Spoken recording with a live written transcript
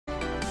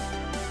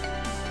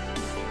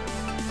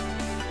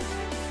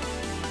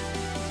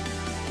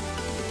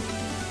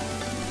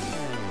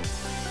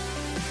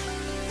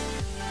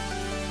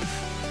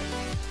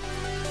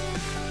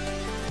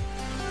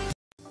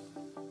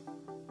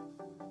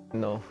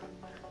channel.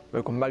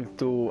 Welcome back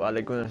to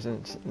Alex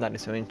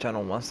 97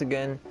 channel once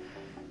again.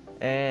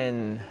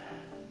 And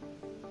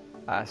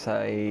as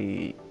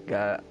I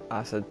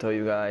told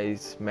you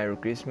guys, Merry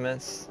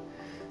Christmas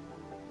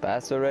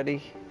passed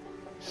already.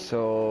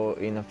 So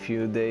in a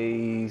few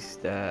days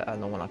that I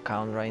don't want to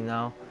count right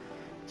now,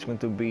 it's going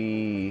to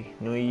be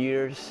New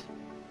Year's.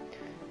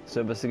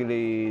 So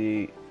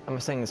basically, I'm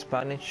saying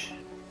Spanish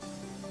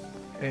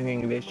in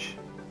English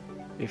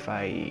if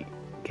I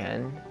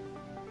can.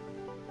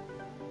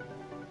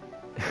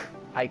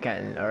 I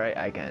can, alright,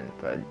 I can,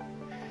 but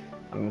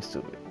I'm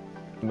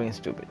being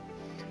stupid.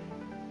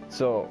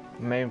 So,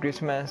 Merry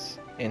Christmas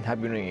and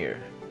Happy New Year.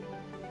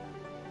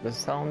 Does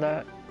it sound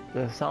that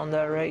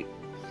right?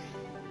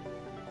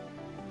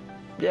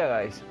 Yeah,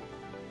 guys.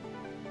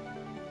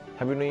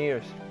 Happy New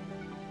Year's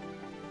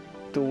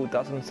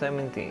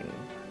 2017.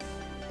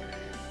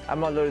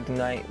 I'm alert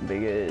tonight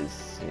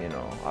because, you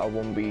know, I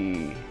won't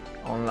be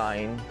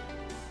online.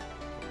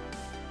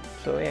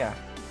 So yeah.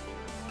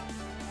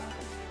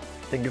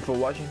 Thank you for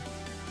watching.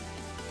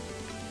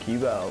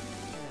 Keep out.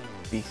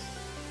 Peace.